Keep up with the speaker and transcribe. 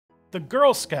The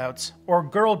Girl Scouts, or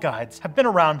Girl Guides, have been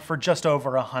around for just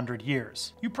over 100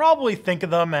 years. You probably think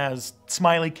of them as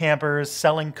smiley campers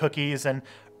selling cookies and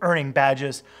earning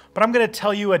badges, but I'm going to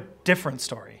tell you a different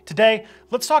story. Today,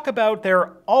 let's talk about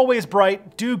their always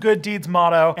bright, do good deeds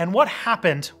motto and what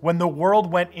happened when the world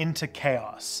went into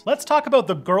chaos. Let's talk about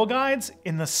the Girl Guides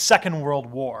in the Second World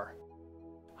War.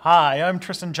 Hi, I'm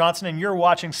Tristan Johnson and you're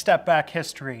watching Step Back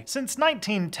History. Since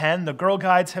 1910, the Girl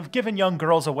Guides have given young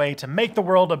girls a way to make the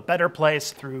world a better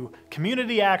place through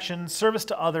community action, service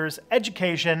to others,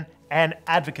 education, and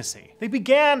advocacy. They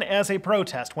began as a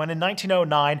protest when in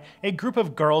 1909, a group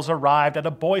of girls arrived at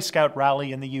a Boy Scout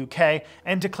rally in the UK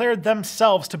and declared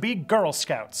themselves to be Girl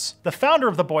Scouts. The founder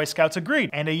of the Boy Scouts agreed,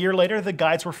 and a year later the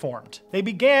Guides were formed. They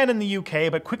began in the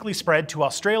UK but quickly spread to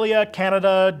Australia,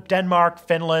 Canada, Denmark,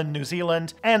 Finland, New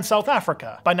Zealand, and South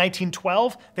Africa. By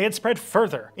 1912, they had spread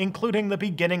further, including the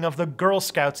beginning of the Girl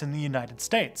Scouts in the United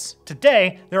States.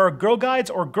 Today, there are Girl Guides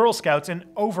or Girl Scouts in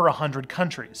over 100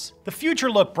 countries. The future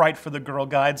looked bright for the Girl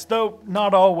Guides, though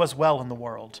not all was well in the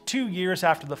world. 2 years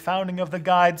after the founding of the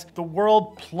Guides, the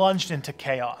world plunged into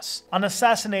chaos. An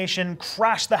assassination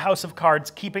crashed the House of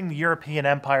Cards, keeping the European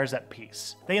empires at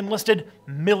peace. They enlisted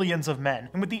millions of men,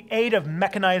 and with the aid of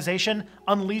mechanization,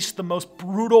 unleashed the most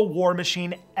brutal war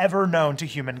machine ever known to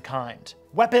humankind.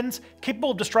 Weapons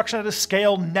capable of destruction at a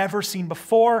scale never seen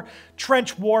before,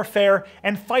 trench warfare,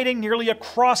 and fighting nearly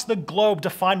across the globe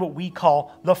defined what we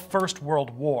call the First World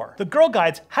War. The Girl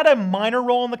Guides had a minor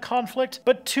role in the conflict,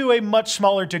 but to a much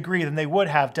smaller degree than they would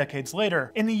have decades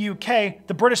later. In the UK,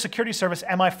 the British security service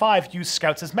MI5 used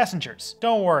scouts as messengers.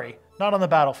 Don't worry, not on the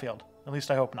battlefield. At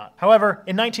least I hope not. However,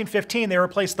 in 1915, they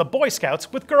replaced the Boy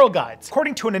Scouts with Girl Guides.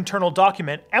 According to an internal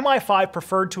document, MI5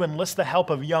 preferred to enlist the help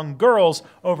of young girls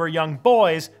over young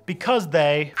boys because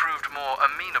they proved more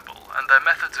amenable, and their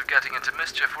methods of getting into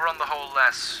mischief were on the whole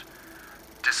less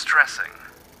distressing.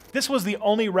 This was the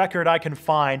only record I can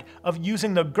find of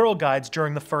using the Girl Guides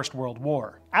during the First World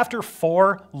War. After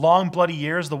 4 long, bloody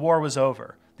years, the war was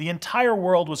over. The entire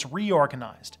world was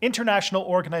reorganized. International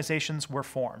organizations were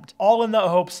formed, all in the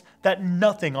hopes that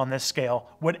nothing on this scale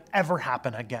would ever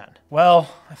happen again. Well,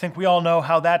 I think we all know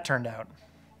how that turned out.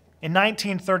 In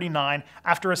 1939,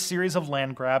 after a series of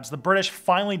land grabs, the British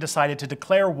finally decided to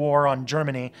declare war on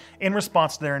Germany in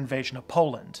response to their invasion of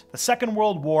Poland. The Second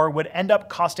World War would end up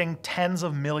costing tens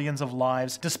of millions of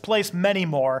lives, displace many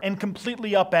more, and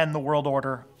completely upend the world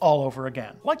order all over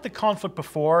again. Like the conflict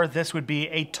before, this would be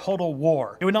a total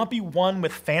war. It would not be one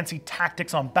with fancy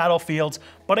tactics on battlefields,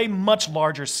 but a much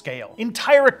larger scale.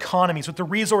 Entire economies with the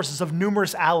resources of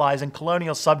numerous allies and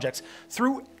colonial subjects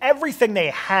threw everything they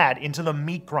had into the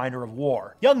meat grinder of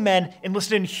war. Young men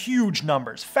enlisted in huge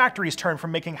numbers. Factories turned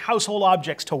from making household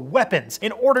objects to weapons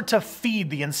in order to feed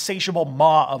the insatiable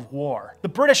maw of war. The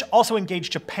British also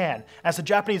engaged Japan as the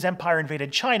Japanese Empire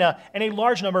invaded China and a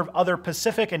large number of other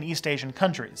Pacific and East Asian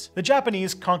countries. The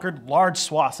Japanese conquered large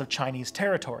swaths of Chinese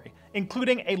territory,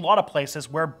 including a lot of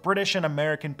places where British and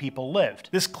American people lived.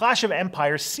 This clash of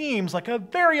empires seems like a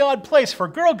very odd place for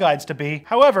Girl Guides to be.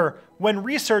 However, when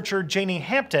researcher Janie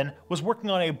Hampton was working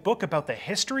on a book about the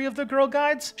history of the Girl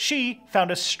Guides, she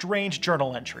found a strange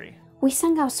journal entry. We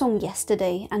sang our song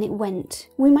yesterday and it went.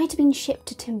 We might have been shipped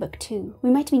to Timbuktu.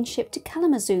 We might have been shipped to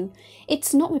Kalamazoo.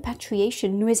 It's not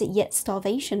repatriation, nor is it yet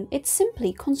starvation. It's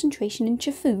simply concentration in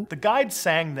Chafu. The Guides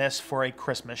sang this for a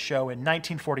Christmas show in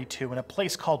 1942 in a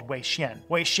place called Weishen.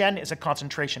 Weishen is a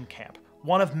concentration camp,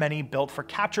 one of many built for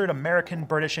captured American,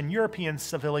 British, and European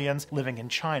civilians living in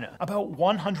China. About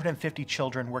 150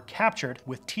 children were captured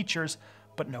with teachers,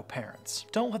 but no parents.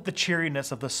 Don't let the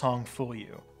cheeriness of the song fool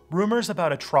you. Rumors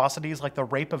about atrocities like the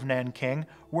rape of Nanking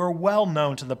were well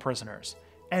known to the prisoners,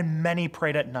 and many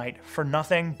prayed at night for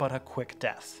nothing but a quick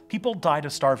death. People died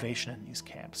of starvation in these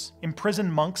camps.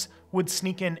 Imprisoned monks would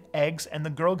sneak in eggs, and the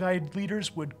Girl Guide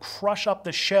leaders would crush up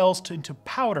the shells into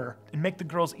powder and make the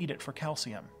girls eat it for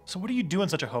calcium. So what do you do in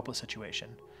such a hopeless situation?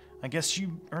 I guess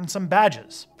you earn some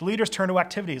badges. The leaders turn to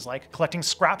activities like collecting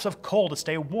scraps of coal to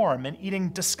stay warm and eating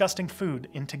disgusting food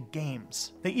into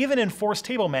games. They even enforced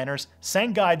table manners,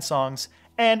 sang guide songs,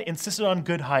 and insisted on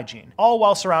good hygiene, all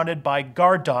while surrounded by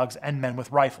guard dogs and men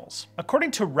with rifles.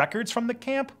 According to records from the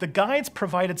camp, the Guides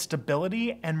provided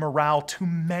stability and morale to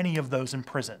many of those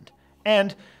imprisoned.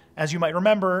 And as you might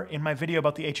remember in my video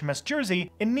about the HMS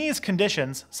Jersey, in these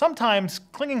conditions, sometimes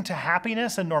clinging to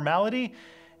happiness and normality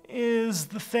is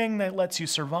the thing that lets you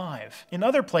survive. In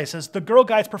other places, the Girl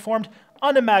Guides performed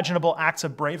unimaginable acts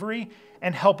of bravery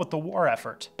and help with the war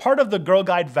effort. Part of the Girl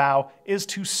Guide vow is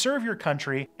to serve your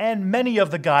country, and many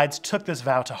of the Guides took this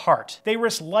vow to heart. They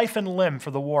risked life and limb for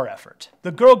the war effort.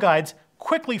 The Girl Guides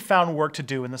quickly found work to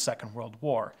do in the Second World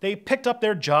War. They picked up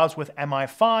their jobs with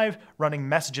MI5, running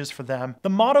messages for them. The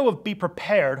motto of "be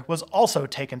prepared" was also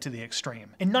taken to the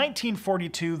extreme. In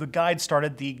 1942, the Guides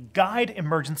started the Guide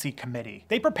Emergency Committee.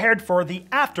 They prepared for the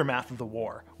aftermath of the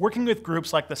war, working with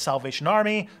groups like the Salvation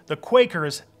Army, the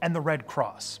Quakers, and the Red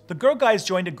Cross. The Girl Guides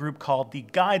joined a group called the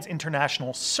Guides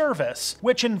International Service,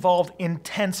 which involved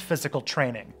intense physical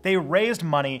training. They raised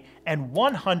money, and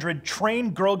 100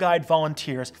 trained Girl Guide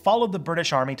volunteers followed the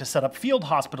British Army to set up field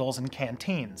hospitals and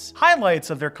canteens. Highlights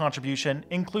of their contribution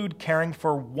include caring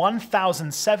for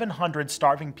 1,700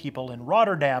 starving people in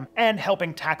Rotterdam and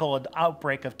helping tackle an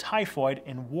outbreak of typhoid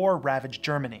in war-ravaged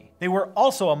Germany. They were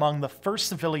also among the first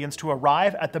civilians to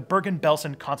arrive at the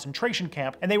Bergen-Belsen concentration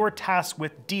camp, and they were tasked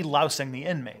with delousing the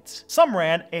inmates. Some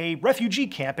ran a refugee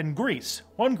camp in Greece.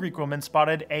 One Greek woman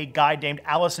spotted a guide named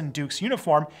Alison Duke's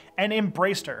uniform and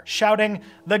embraced her, shouting,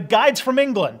 "The Guides from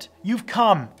England! You've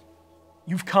come!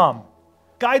 You've come!"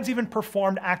 Guides even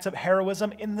performed acts of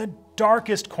heroism in the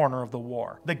darkest corner of the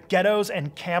war, the ghettos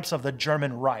and camps of the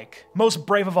German Reich. Most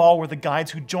brave of all were the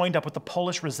Guides who joined up with the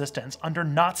Polish resistance under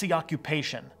Nazi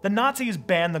occupation. The Nazis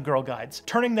banned the Girl Guides,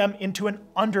 turning them into an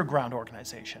underground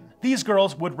organization. These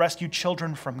girls would rescue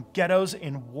children from ghettos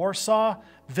in Warsaw,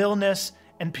 Vilnius,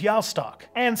 and Białystok,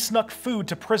 and snuck food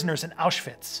to prisoners in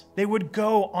Auschwitz. They would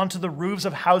go onto the roofs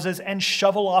of houses and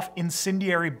shovel off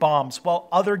incendiary bombs, while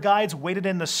other guides waited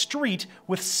in the street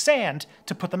with sand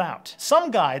to put them out.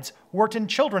 Some guides worked in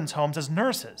children's homes as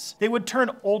nurses. They would turn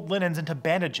old linens into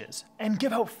bandages and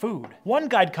give out food. One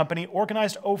guide company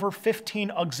organized over 15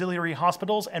 auxiliary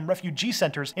hospitals and refugee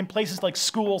centers in places like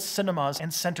schools, cinemas,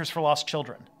 and centers for lost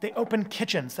children. They opened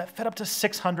kitchens that fed up to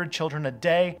 600 children a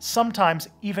day, sometimes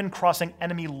even crossing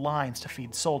enemy lines to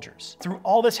feed soldiers. Through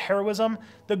all this heroism,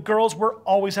 the girls were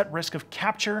always at risk of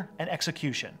capture and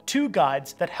execution. Two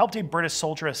guides that helped a British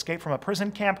soldier escape from a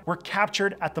prison camp were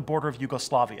captured at the border of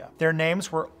Yugoslavia. Their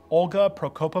names were Olga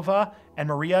Prokopova and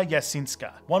Maria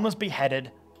Jasinska. One was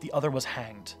beheaded, the other was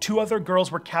hanged. Two other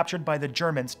girls were captured by the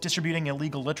Germans distributing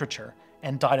illegal literature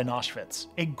and died in Auschwitz.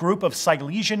 A group of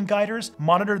Silesian guiders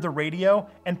monitored the radio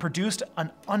and produced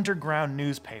an underground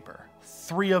newspaper.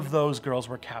 3 of those girls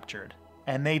were captured,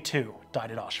 and they too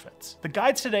died at Auschwitz. The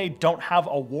Guides today don't have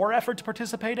a war effort to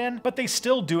participate in, but they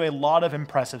still do a lot of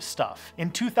impressive stuff.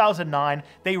 In 2009,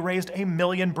 they raised £1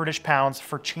 million British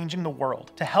for changing the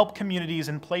world to help communities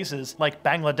in places like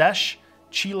Bangladesh,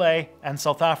 Chile, and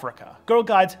South Africa. Girl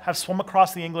Guides have swum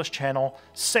across the English Channel,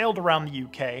 sailed around the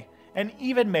UK, and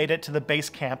even made it to the base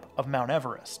camp of Mount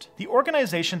Everest. The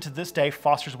organization to this day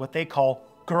fosters what they call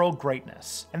girl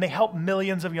greatness, and they help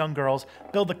millions of young girls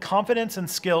build the confidence and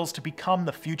skills to become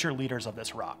the future leaders of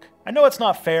this rock. I know it's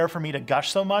not fair for me to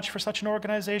gush so much for such an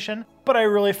organization, but I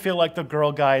really feel like the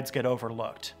Girl Guides get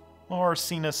overlooked, or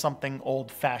seen as something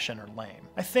old-fashioned or lame.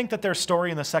 I think that their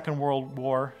story in the Second World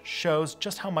War shows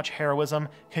just how much heroism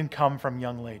can come from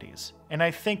young ladies, and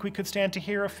I think we could stand to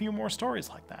hear a few more stories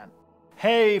like that.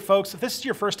 Hey folks, if this is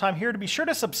your first time here, be sure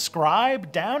to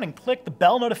subscribe down and click the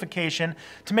bell notification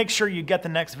to make sure you get the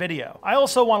next video. I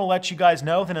also want to let you guys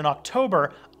know that in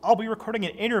October, I'll be recording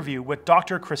an interview with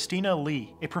Dr. Christina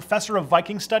Lee, a professor of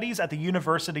Viking studies at the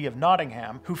University of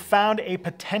Nottingham, who found a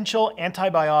potential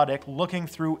antibiotic looking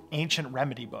through ancient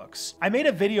remedy books. I made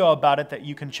a video about it that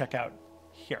you can check out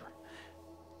here.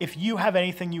 If you have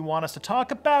anything you want us to talk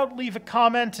about, leave a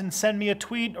comment and send me a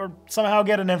tweet or somehow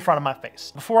get it in front of my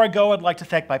face. Before I go, I'd like to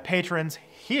thank my patrons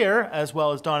here, as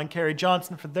well as Don and Carrie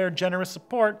Johnson for their generous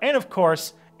support, and of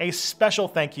course, a special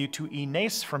thank you to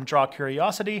Enace from Draw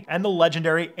Curiosity and the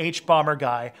legendary H-Bomber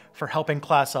Guy for helping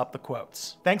class up the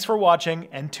quotes. Thanks for watching,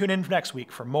 and tune in next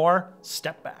week for more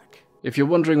Step Back. If you're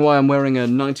wondering why I'm wearing a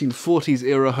 1940s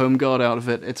era Home Guard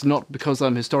outfit, it's not because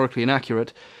I'm historically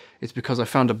inaccurate, it's because I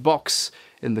found a box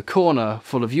in the corner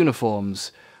full of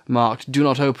uniforms marked "Do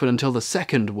not open until the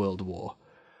Second World War."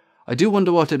 I do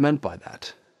wonder what it meant by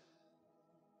that.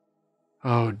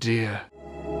 Oh dear.